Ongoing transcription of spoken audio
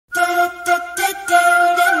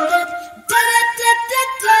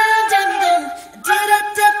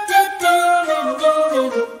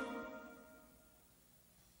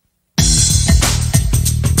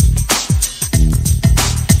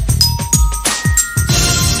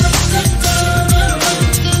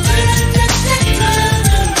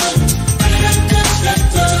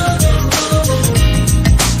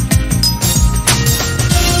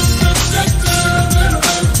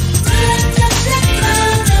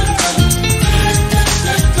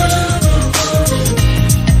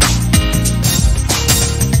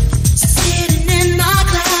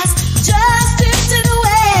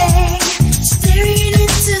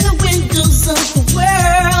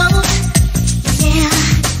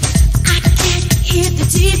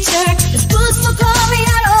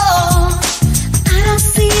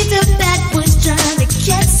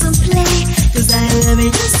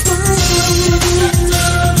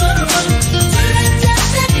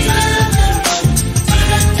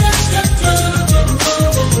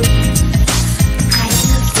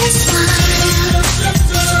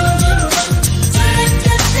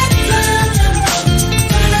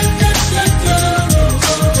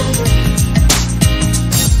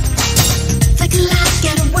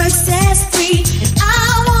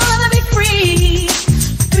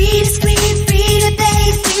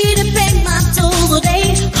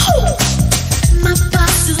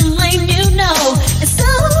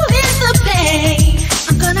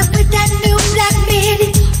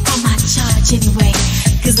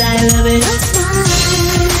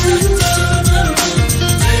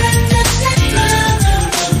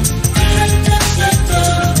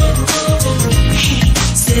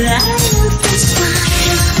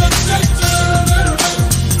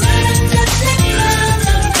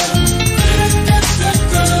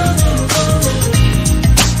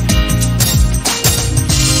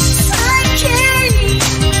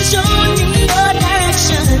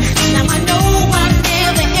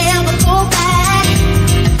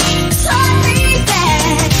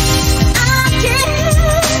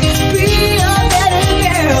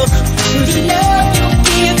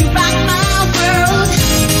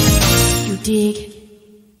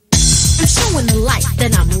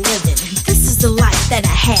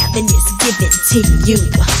to you.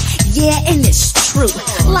 Yeah, and it's true.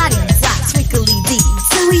 Lottie-dot, twinkly-dee.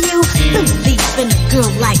 So you believe in a girl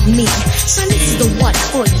like me. Shanice is the one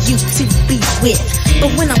for you to be with.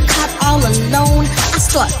 But when I'm caught all alone, I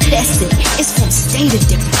start fessing. It's from state of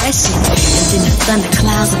depression. And then the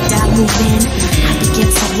thunderclouds of doubt move in. I begin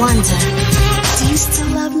to wonder, do you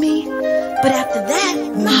still love me? But after that,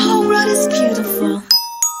 my whole world is beautiful.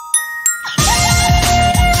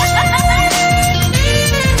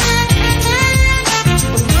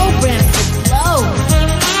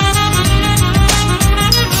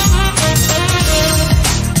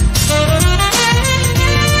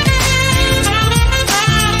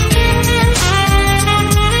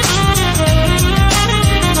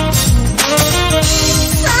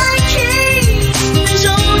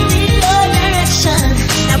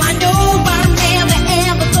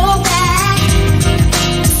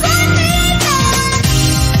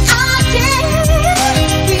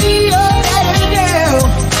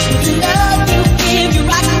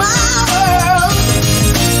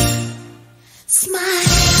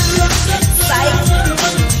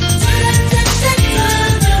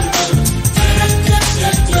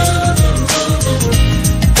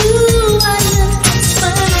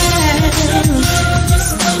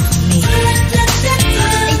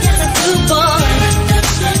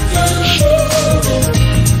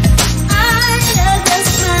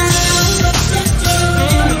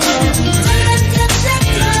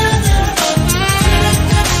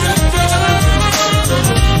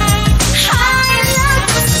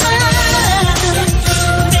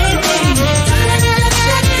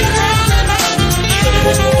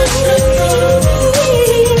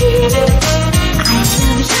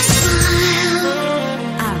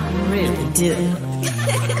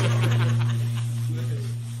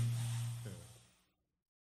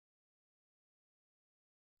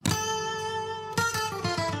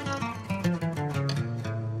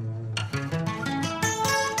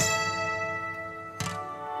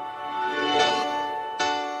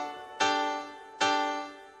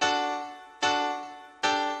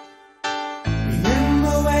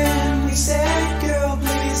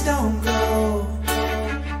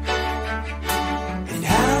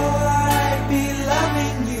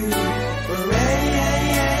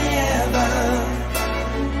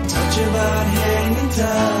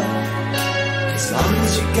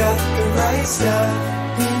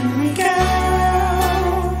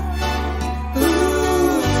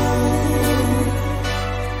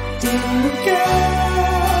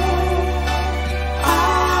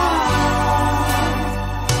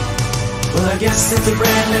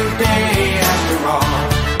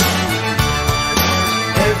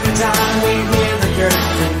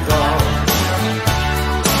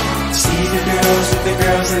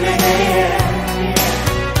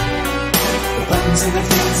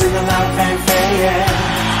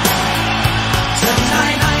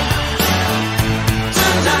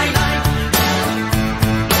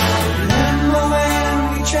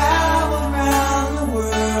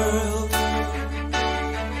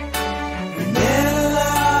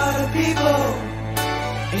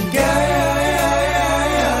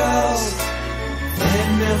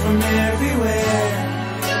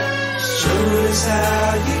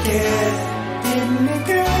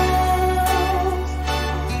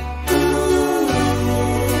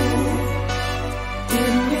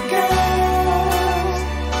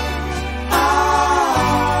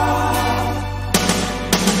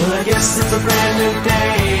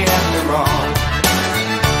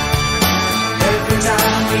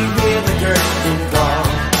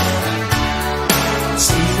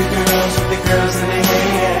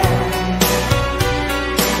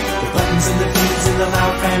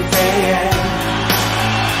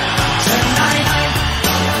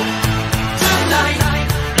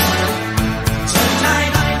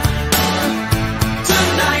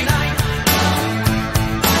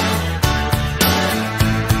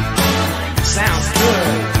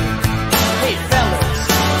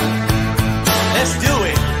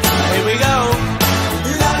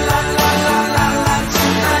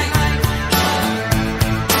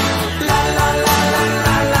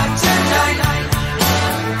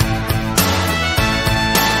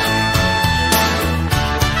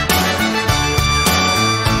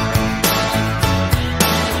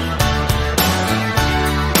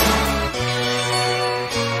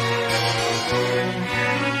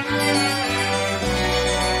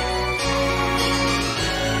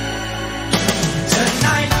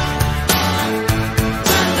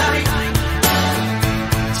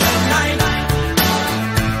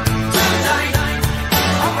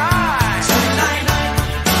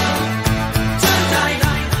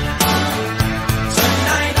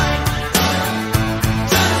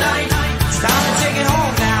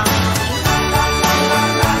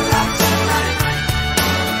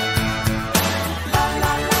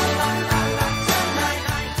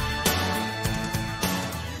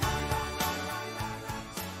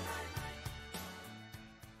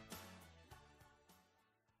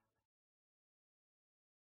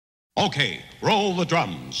 Okay, roll the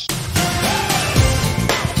drums.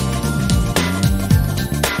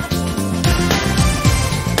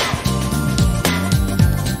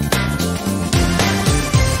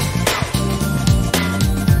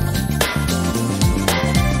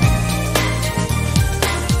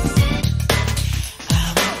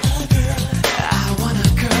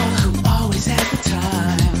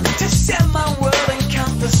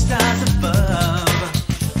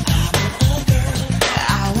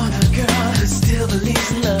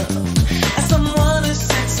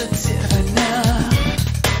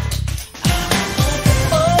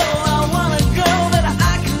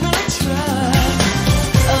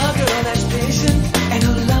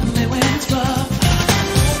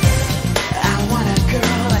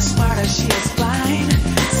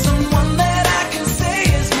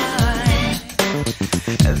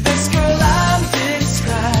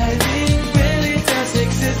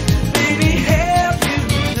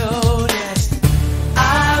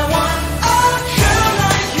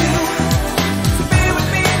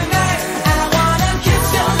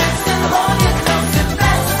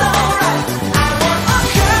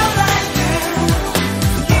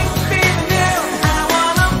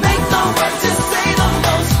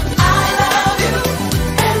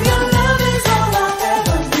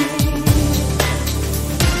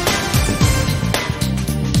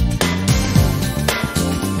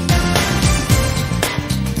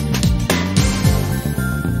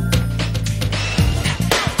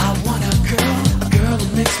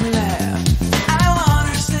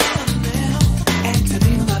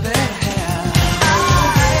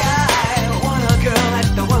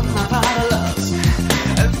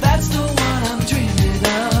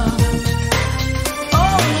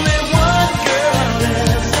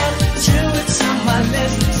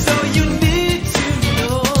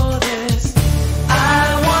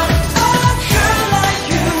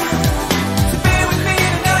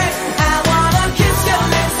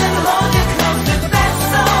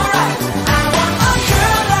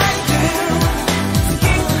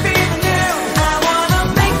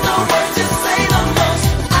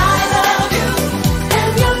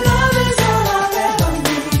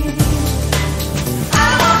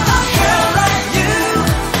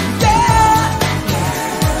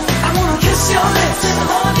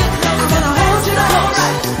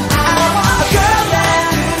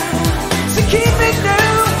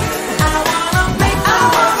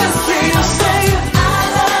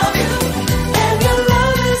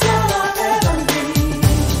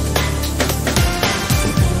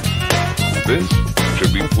 This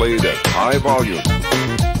should be played at high volume,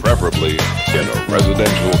 preferably in a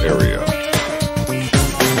residential area.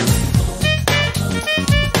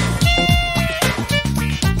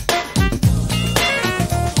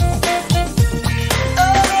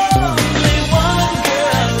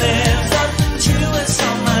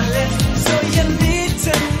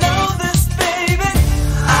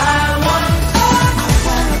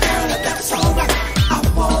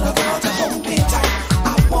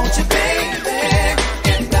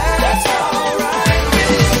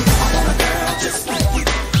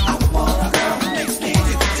 I want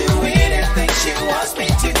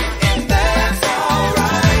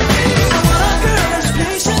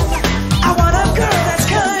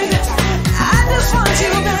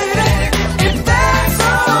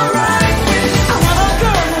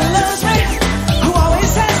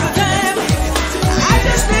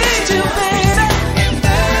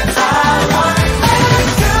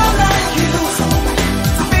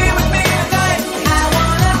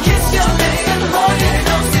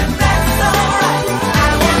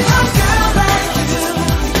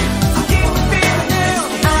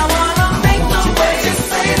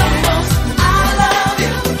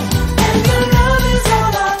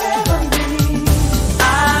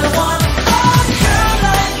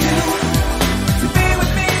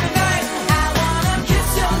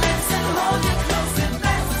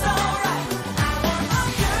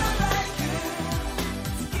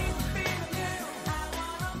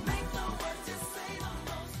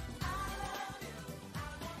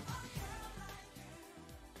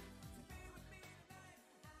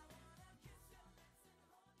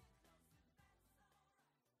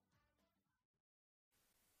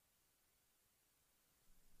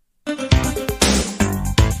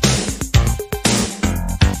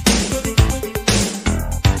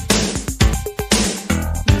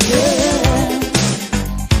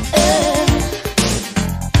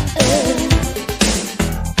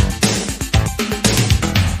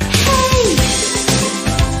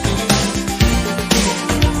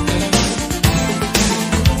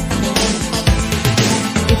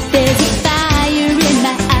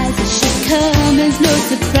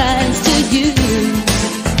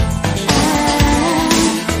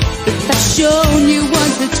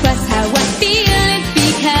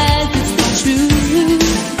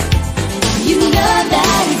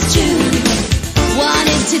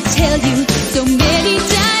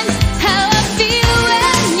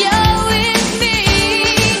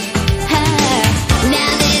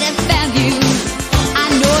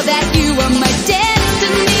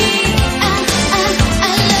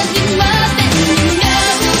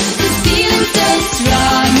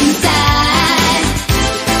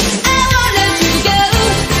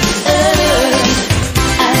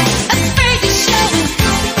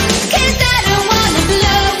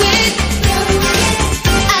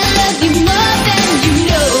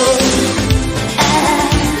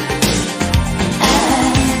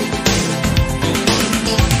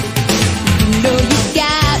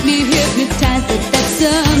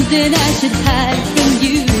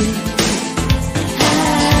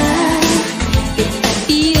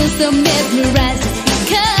so mesmerizing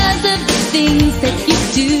because of the things that you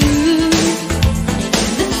do.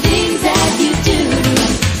 The things that you do.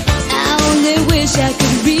 I only wish I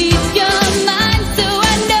could read your mind so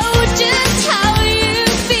I know just how you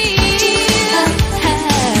feel.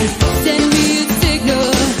 Send me a signal,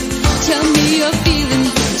 tell me your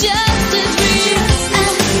feelings just as real.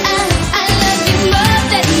 I love you more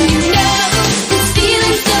than you know. This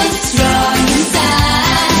feeling so strong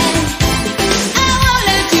inside. I won't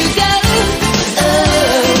let you go. Oh,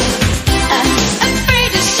 I'm afraid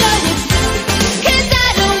to show it, 'cause I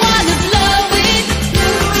don't wanna blow it.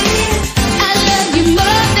 I love you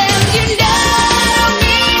more than you know. I don't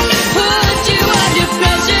mean to put you under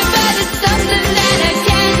pressure, but it's something that I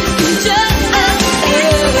can't control.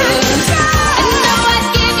 I know I'd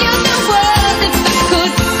give you the world if I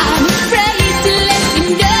could. I'm afraid to let you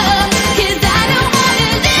know, 'cause I don't wanna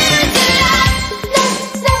lose your love.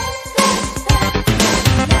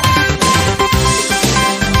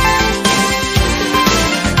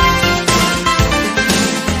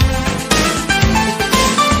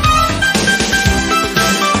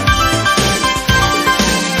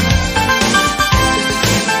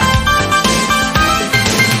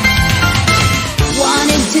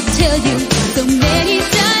 Wanted to tell you so many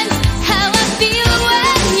times how I feel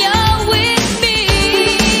when you're with me.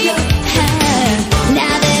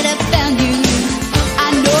 Now that I've found you, I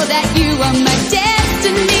know that you are my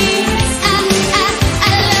destiny. I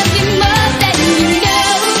love you more than you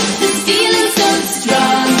know. This feeling so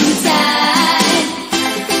strong inside.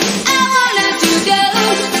 I won't let you go.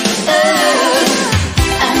 Oh,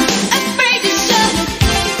 I'm afraid to show it,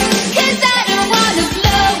 'cause I don't wanna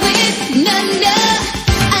blow it. No, no.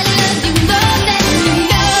 I love you more than you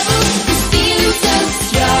know. This feeling so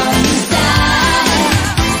strong inside.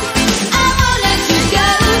 I won't let you go.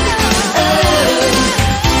 Oh,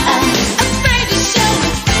 I'm afraid to show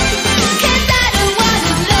it, 'cause I don't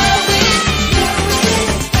wanna blow it.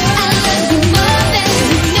 I love you more than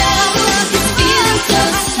you know. This feeling so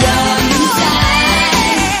strong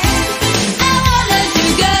inside. I won't let you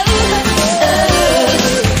go. Oh,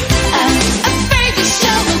 I'm afraid to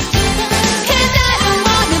show it, 'cause I don't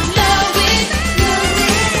wanna blow it.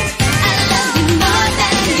 I love you more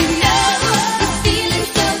than you know. This feeling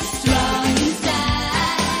so strong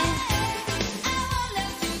inside. I won't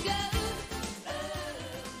let you go.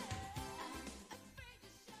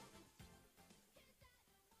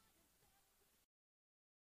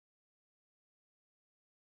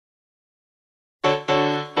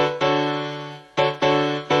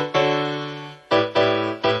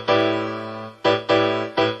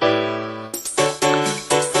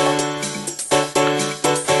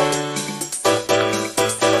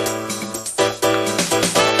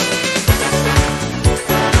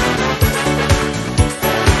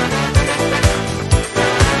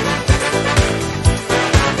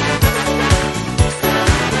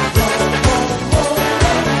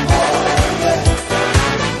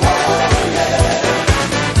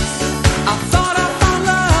 I thought I found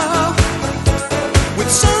love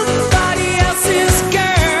with somebody else's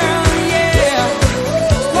girl, yeah.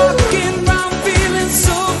 Walking around feeling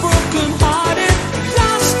so broken-hearted,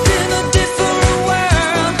 lost in a different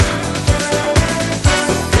world.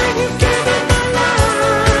 But then you came in my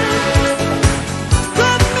life,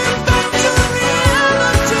 brought me back to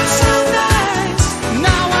reality so nice.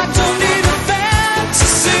 Now I don't need a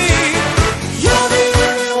fantasy. You're the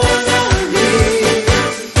only one I need.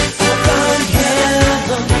 Found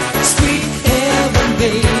heaven, sweet heaven,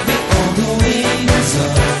 baby, on the wings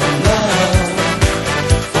of love.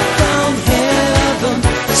 Found heaven,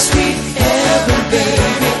 sweet heaven,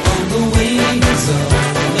 baby, on the wings of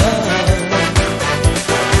love.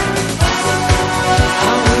 I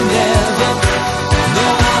will never, no,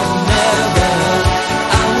 I will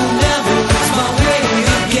never lose my way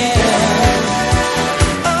again.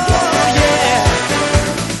 Oh yeah,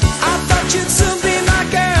 I thought you'd soon be my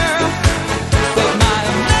girl, but my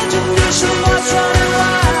imagination was running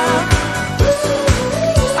wild.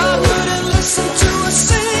 I wouldn't listen to a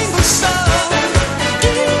single song,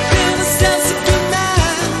 deep in a sense of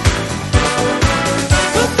denial.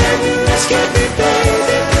 But then you rescued me,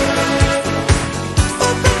 baby.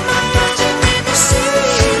 Open my eyes and made me see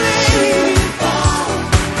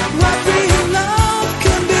what real love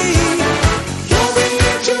can be. You're the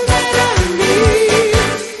angel that I need.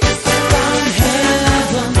 Found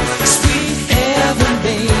heaven, sweet heaven,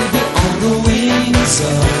 baby, on the wings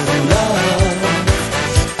of love.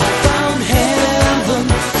 I found heaven,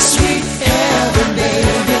 sweet heaven,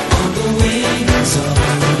 baby, on the wings of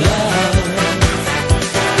love.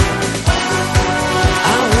 I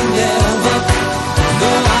will never,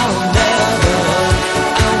 no, I will never,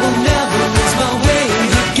 I will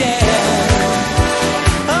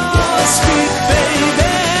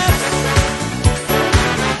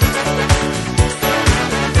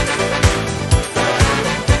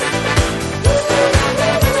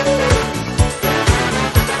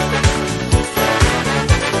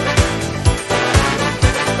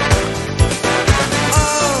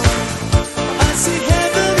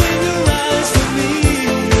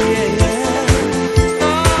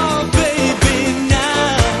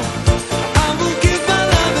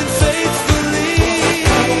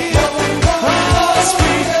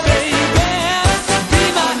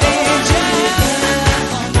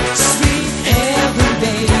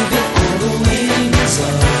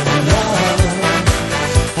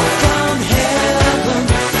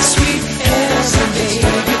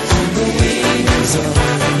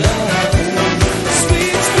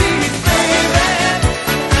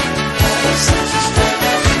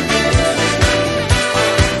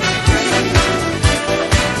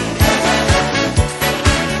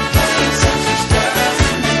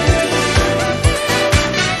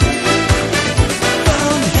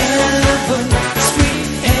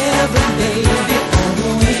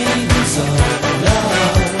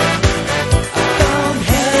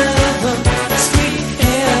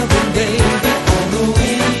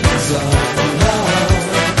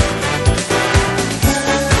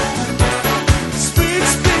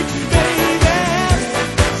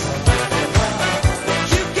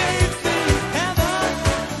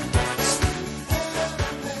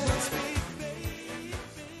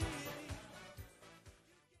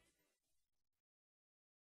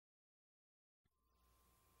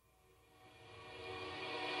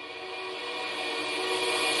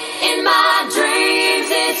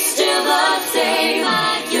it's still the same.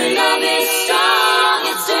 Your love is strong,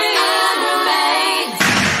 it still remains.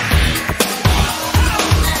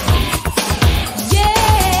 Yeah.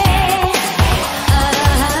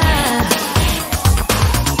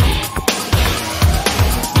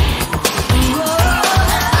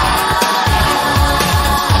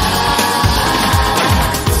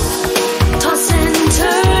 Toss and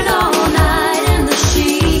turn all night in the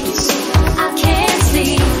sheets. I can't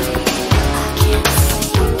sleep.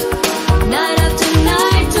 Night after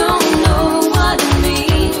night, don't know what it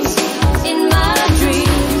means in my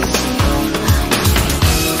dreams.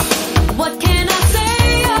 What can I say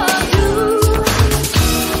or do?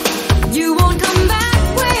 You won't come back,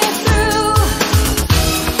 we're through.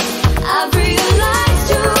 I've realized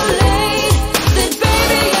too late that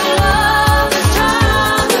baby your love has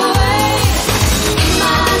turned away. In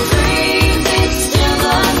my dreams it's still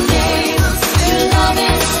the same. Your love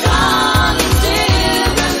is strong, it still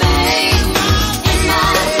remains. In my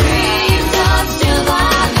dreams you're still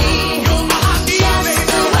by me, just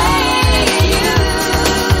the way you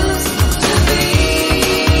used to be.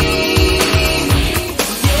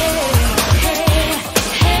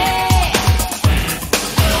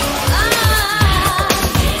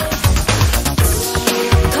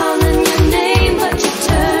 Calling your name, but you're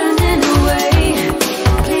turning away.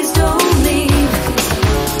 Please don't leave.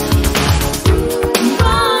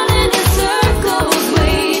 Running in circles,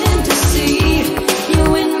 waiting to see you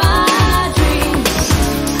in my dreams.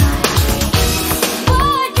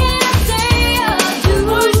 What can I say or do?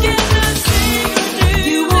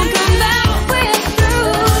 You won't come back, we're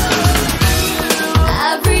through.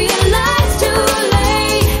 I've realized too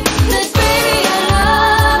late that baby your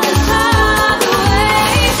love has turned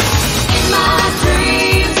away. In my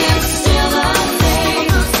dreams it's still the same.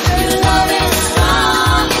 Your love is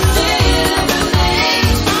strong, it still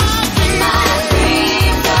remains. In my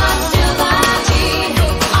dreams you're still by me,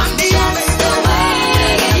 just the way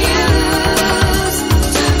it used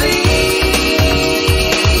to be.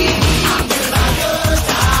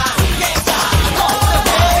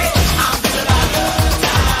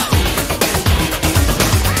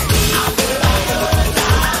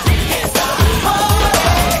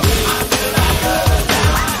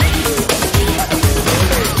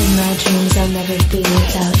 In my dreams I'll never be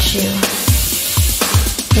without you.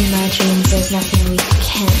 In my dreams there's nothing we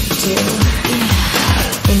can't do.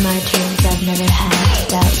 In my dreams I've never had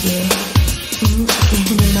without you.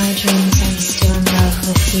 And in my dreams I'm still in love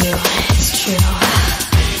with you. It's true.